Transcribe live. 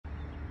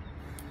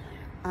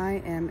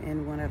I am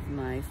in one of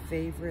my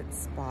favorite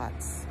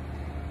spots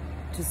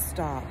to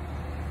stop.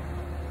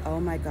 Oh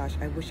my gosh,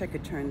 I wish I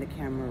could turn the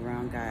camera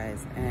around,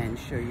 guys, and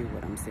show you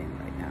what I'm seeing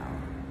right now.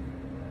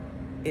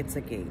 It's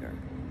a gator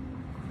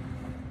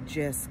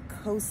just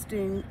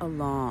coasting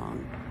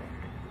along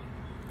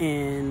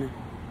in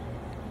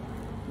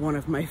one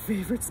of my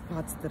favorite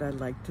spots that I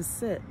like to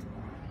sit.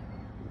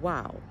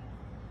 Wow.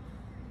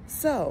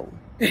 So,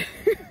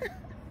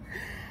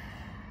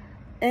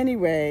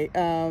 anyway,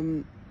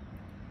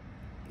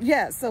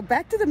 yeah, so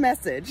back to the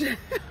message.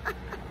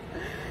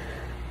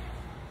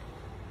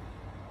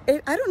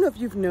 I don't know if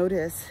you've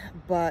noticed,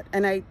 but,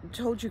 and I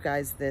told you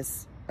guys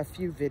this a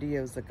few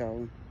videos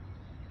ago,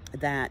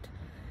 that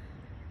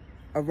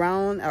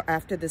around or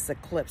after this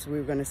eclipse, we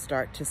were going to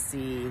start to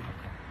see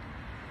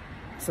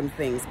some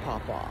things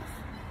pop off.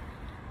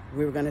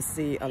 We were going to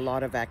see a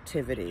lot of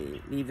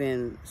activity,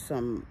 even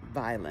some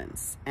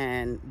violence,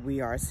 and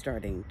we are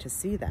starting to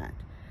see that.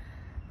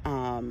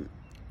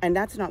 And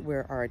that's not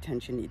where our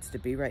attention needs to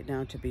be right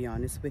now, to be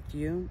honest with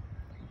you,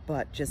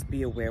 but just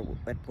be aware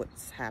of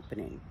what's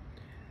happening.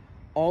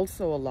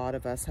 Also, a lot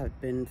of us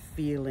have been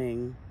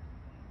feeling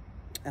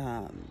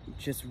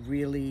just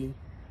really,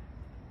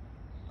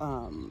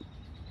 you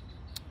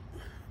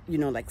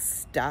know, like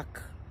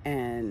stuck,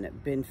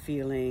 and been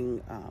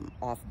feeling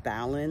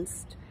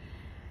off-balanced.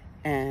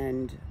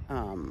 And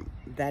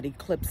that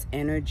eclipse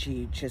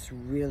energy just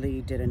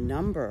really did a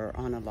number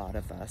on a lot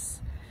of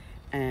us.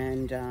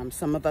 And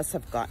some of us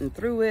have gotten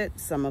through it.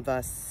 Some of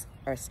us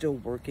are still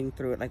working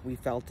through it. Like, we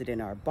felt it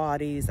in our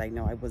bodies. I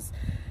know I was,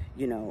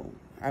 you know,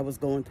 I was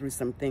going through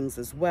some things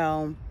as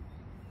well.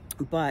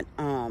 But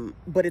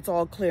it's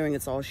all clearing,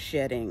 it's all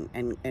shedding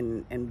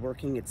and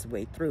working its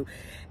way through.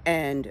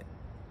 And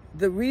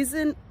the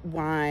reason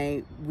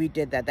why we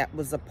did that, that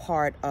was a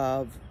part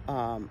of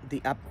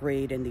the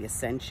upgrade and the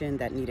ascension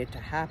that needed to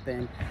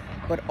happen.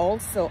 But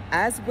also,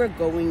 as we're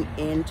going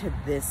into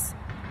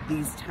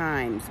these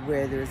times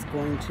where there's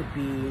going to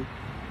be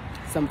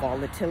some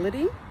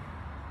volatility,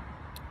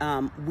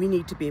 we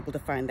need to be able to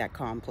find that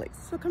calm place.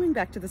 So coming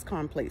back to this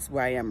calm place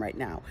where I am right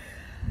now,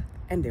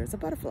 and there's a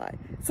butterfly.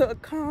 So a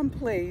calm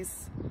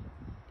place,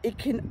 it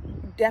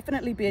can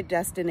definitely be a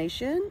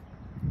destination,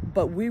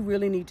 but we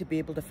really need to be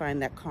able to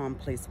find that calm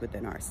place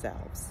within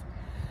ourselves.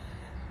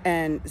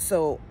 And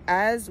so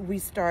as we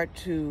start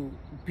to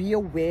be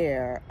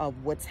aware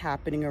of what's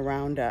happening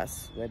around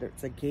us, whether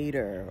it's a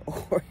gator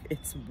or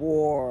it's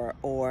war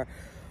or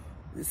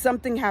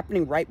something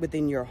happening right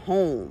within your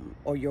home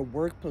or your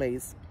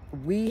workplace,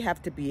 we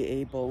have to be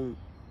able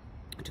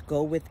to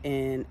go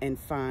within and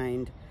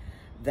find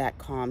that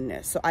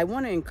calmness. So I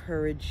want to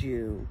encourage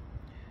you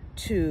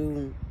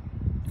to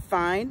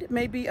find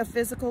maybe a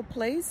physical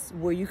place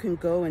where you can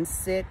go and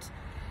sit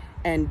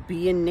and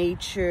be in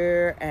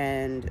nature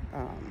and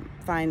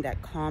find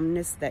that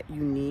calmness that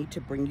you need to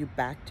bring you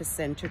back to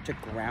center, to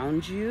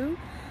ground you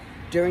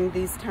during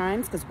these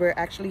times, because we're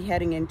actually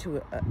heading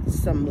into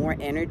some more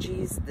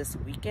energies this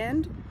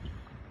weekend.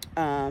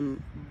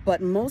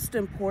 But most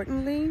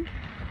importantly,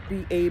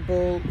 be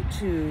able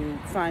to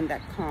find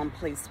that calm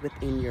place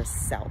within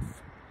yourself.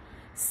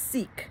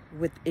 Seek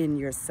within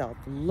yourself.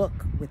 Look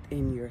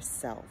within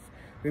yourself.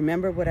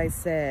 Remember what I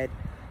said,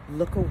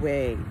 look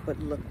away, but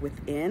look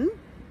within.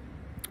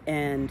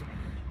 And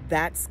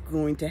that's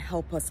going to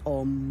help us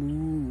all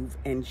move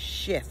and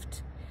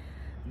shift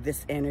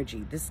this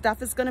energy. This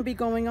stuff is going to be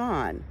going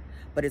on,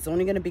 but it's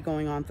only going to be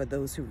going on for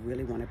those who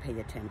really want to pay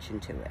attention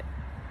to it.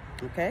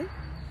 Okay?